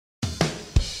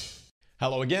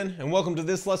Hello again, and welcome to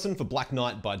this lesson for Black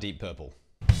Knight by Deep Purple.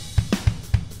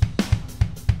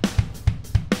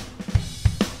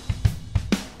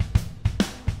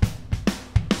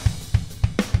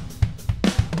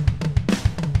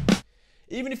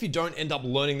 Even if you don't end up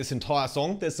learning this entire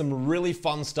song, there's some really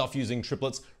fun stuff using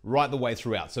triplets right the way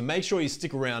throughout. So make sure you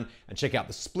stick around and check out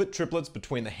the split triplets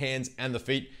between the hands and the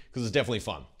feet, because it's definitely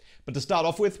fun. But to start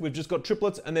off with, we've just got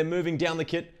triplets and they're moving down the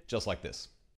kit just like this.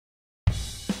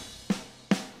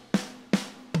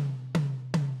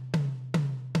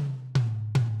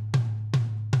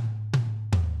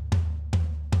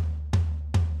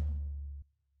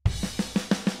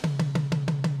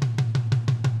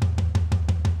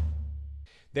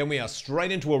 Then we are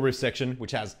straight into a riff section,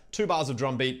 which has 2 bars of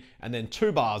drum beat and then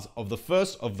 2 bars of the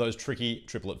first of those tricky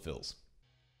triplet fills.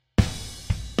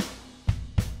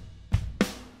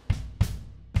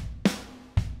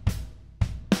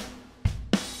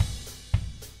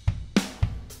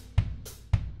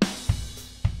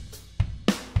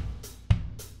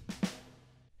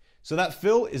 So that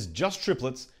fill is just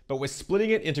triplets, but we're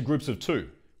splitting it into groups of 2.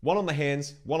 1 on the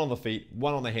hands, 1 on the feet,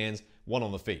 1 on the hands, 1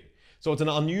 on the feet. So it's an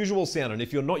unusual sound, and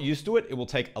if you're not used to it, it will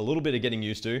take a little bit of getting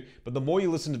used to, but the more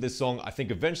you listen to this song, I think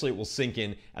eventually it will sink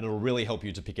in and it'll really help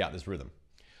you to pick out this rhythm.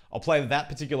 I'll play that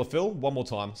particular fill one more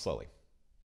time slowly.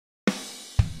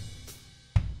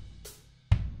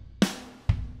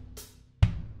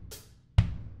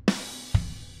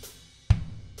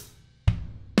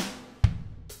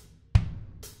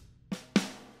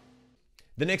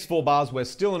 The next 4 bars, we're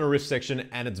still in a riff section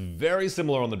and it's very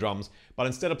similar on the drums, but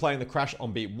instead of playing the crash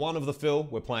on beat 1 of the fill,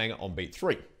 we're playing it on beat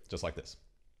 3, just like this.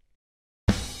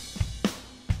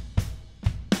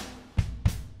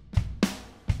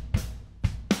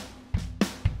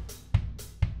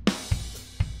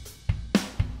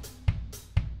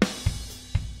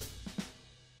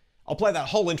 I'll play that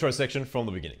whole intro section from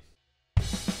the beginning.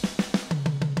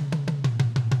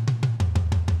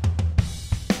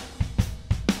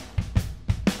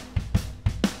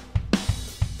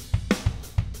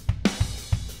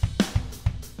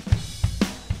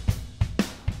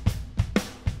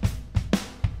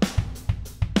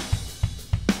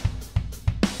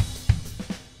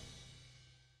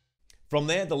 From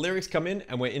there, the lyrics come in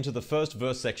and we're into the first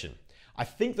verse section. I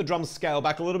think the drums scale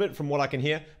back a little bit from what I can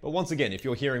hear, but once again, if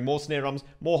you're hearing more snare drums,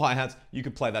 more hi-hats, you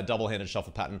could play that double-handed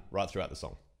shuffle pattern right throughout the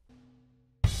song.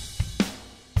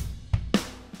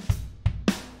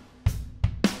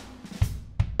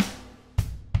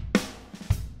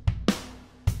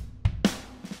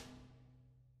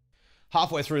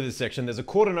 Halfway through this section, there's a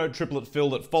quarter note triplet fill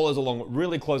that follows along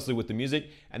really closely with the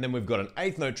music, and then we've got an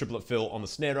 1/8 note triplet fill on the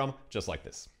snare drum, just like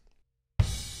this.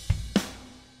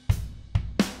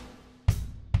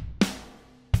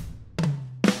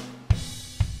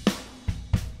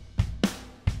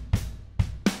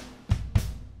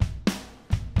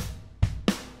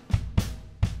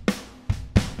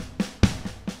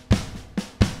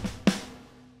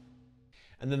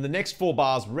 And then the next 4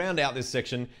 bars round out this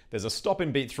section. There's a stop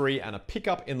in beat 3 and a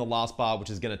pickup in the last bar, which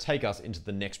is going to take us into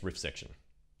the next riff section.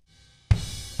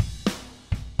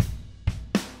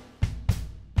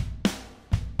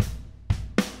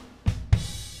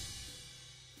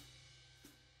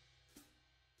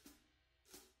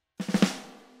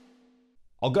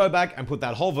 I'll go back and put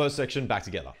that whole verse section back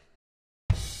together.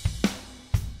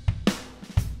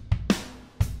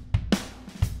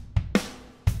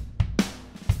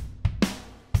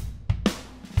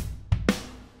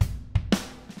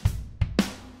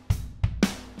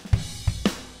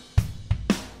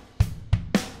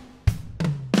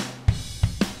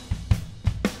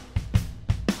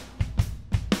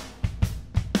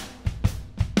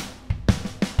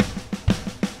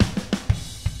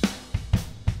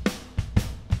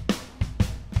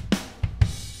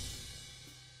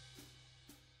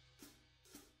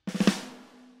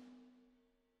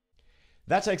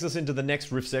 That takes us into the next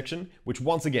riff section, which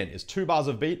once again is 2 bars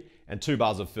of beat and 2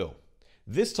 bars of fill.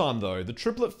 This time though, the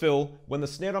triplet fill, when the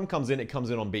snare drum comes in, it comes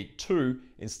in on beat 2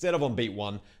 instead of on beat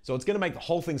 1, so it's going to make the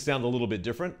whole thing sound a little bit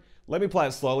different. Let me play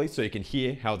it slowly so you can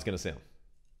hear how it's going to sound.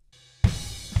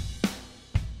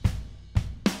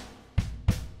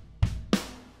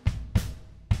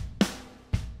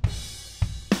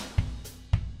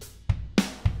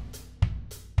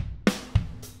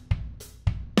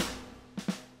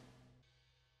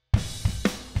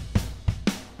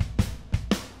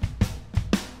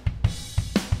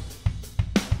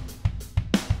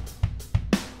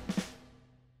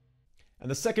 And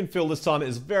the second fill this time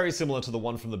is very similar to the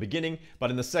one from the beginning,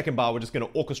 but in the second bar, we're just going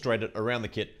to orchestrate it around the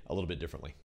kit a little bit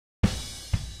differently.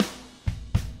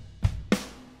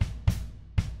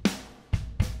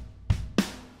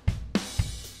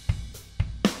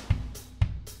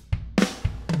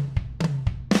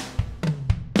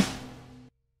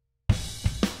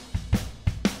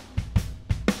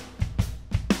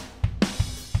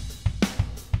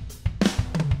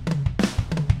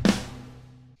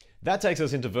 That takes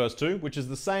us into verse 2, which is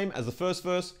the same as the first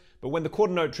verse, but when the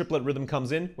quarter note triplet rhythm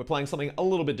comes in, we're playing something a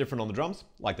little bit different on the drums,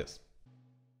 like this.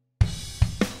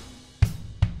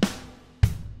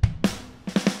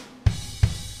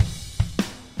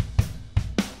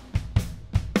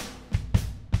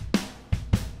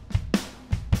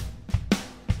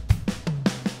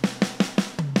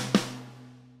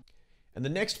 And the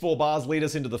next 4 bars lead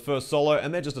us into the first solo,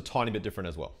 and they're just a tiny bit different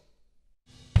as well.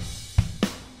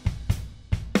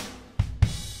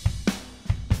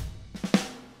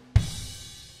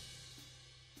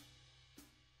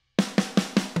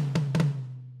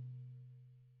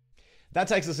 That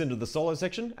takes us into the solo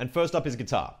section, and first up is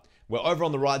guitar. We're over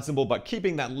on the right cymbal, but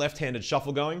keeping that left-handed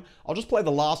shuffle going. I'll just play the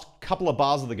last couple of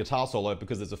bars of the guitar solo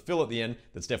because there's a fill at the end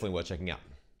that's definitely worth checking out.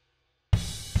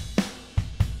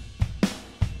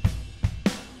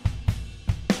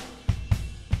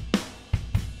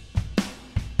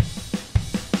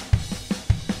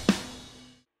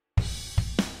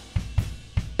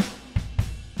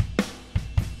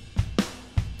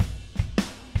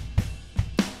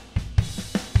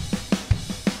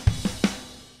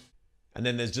 And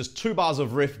then there's just 2 bars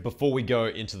of riff before we go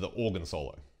into the organ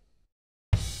solo.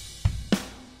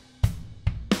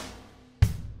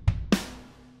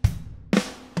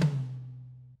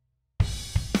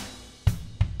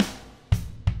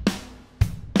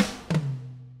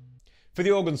 For the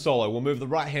organ solo, we'll move the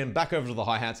right hand back over to the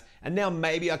hi-hats, and now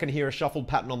maybe I can hear a shuffled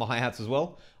pattern on the hi-hats as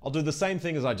well. I'll do the same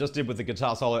thing as I just did with the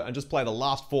guitar solo and just play the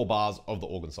last 4 bars of the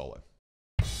organ solo.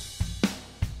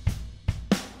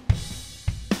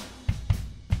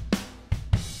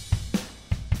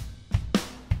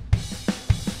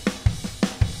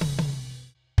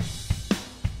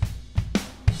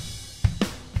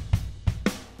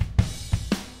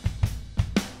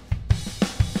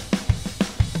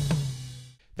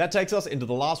 That takes us into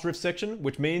the last riff section,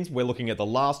 which means we're looking at the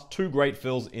last 2 great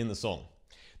fills in the song.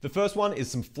 The first one is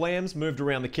some flams moved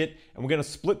around the kit, and we're going to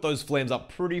split those flams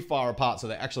up pretty far apart so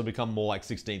they actually become more like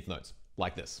 16th notes,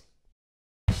 like this.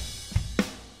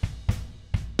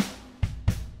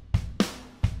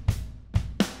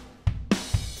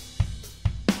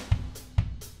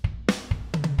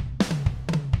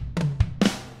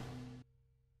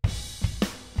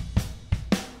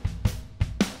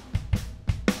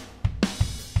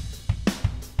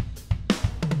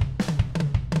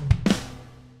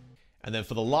 And then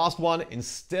for the last one,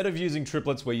 instead of using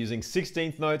triplets, we're using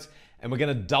 16th notes, and we're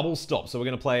going to double stop. So we're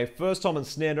going to play first tom and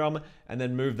snare drum, and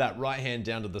then move that right hand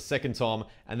down to the second tom,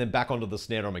 and then back onto the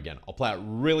snare drum again. I'll play it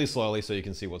really slowly so you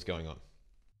can see what's going on.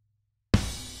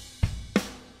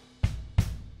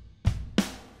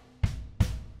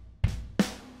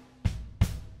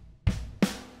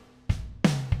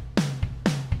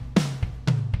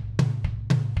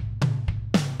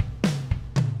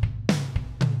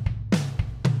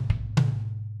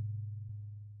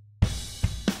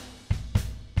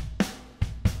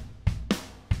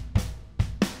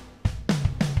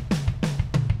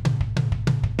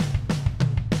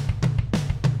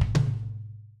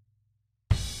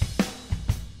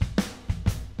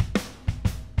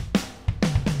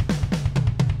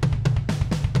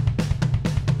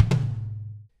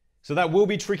 So that will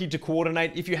be tricky to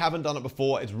coordinate. If you haven't done it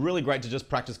before, it's really great to just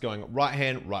practice going right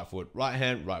hand, right foot, right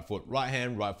hand, right foot, right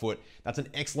hand, right foot. That's an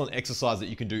excellent exercise that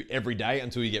you can do every day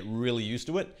until you get really used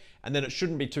to it. And then it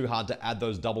shouldn't be too hard to add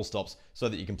those double stops so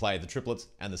that you can play the triplets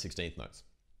and the 16th notes.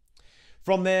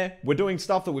 From there, we're doing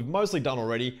stuff that we've mostly done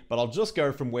already, but I'll just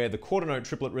go from where the quarter note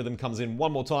triplet rhythm comes in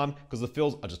one more time because the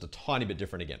fills are just a tiny bit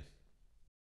different again.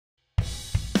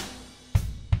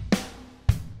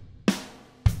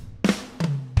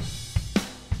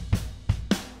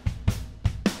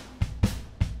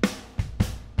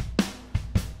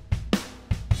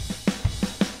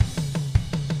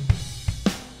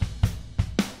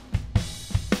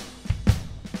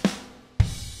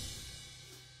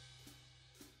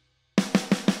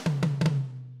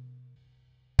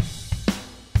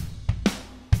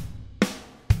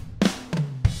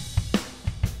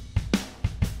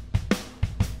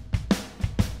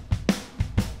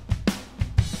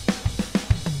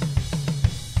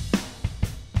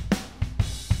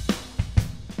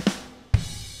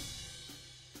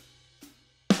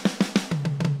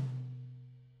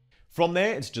 From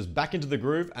there, it's just back into the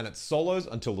groove and it solos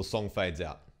until the song fades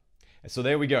out. So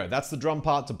there we go. That's the drum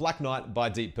part to Black Knight by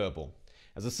Deep Purple.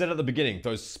 As I said at the beginning,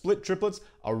 those split triplets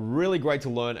are really great to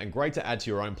learn and great to add to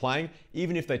your own playing,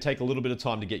 even if they take a little bit of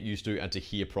time to get used to and to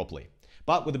hear properly.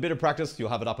 But with a bit of practice, you'll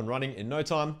have it up and running in no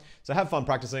time. So have fun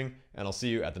practicing, and I'll see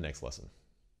you at the next lesson.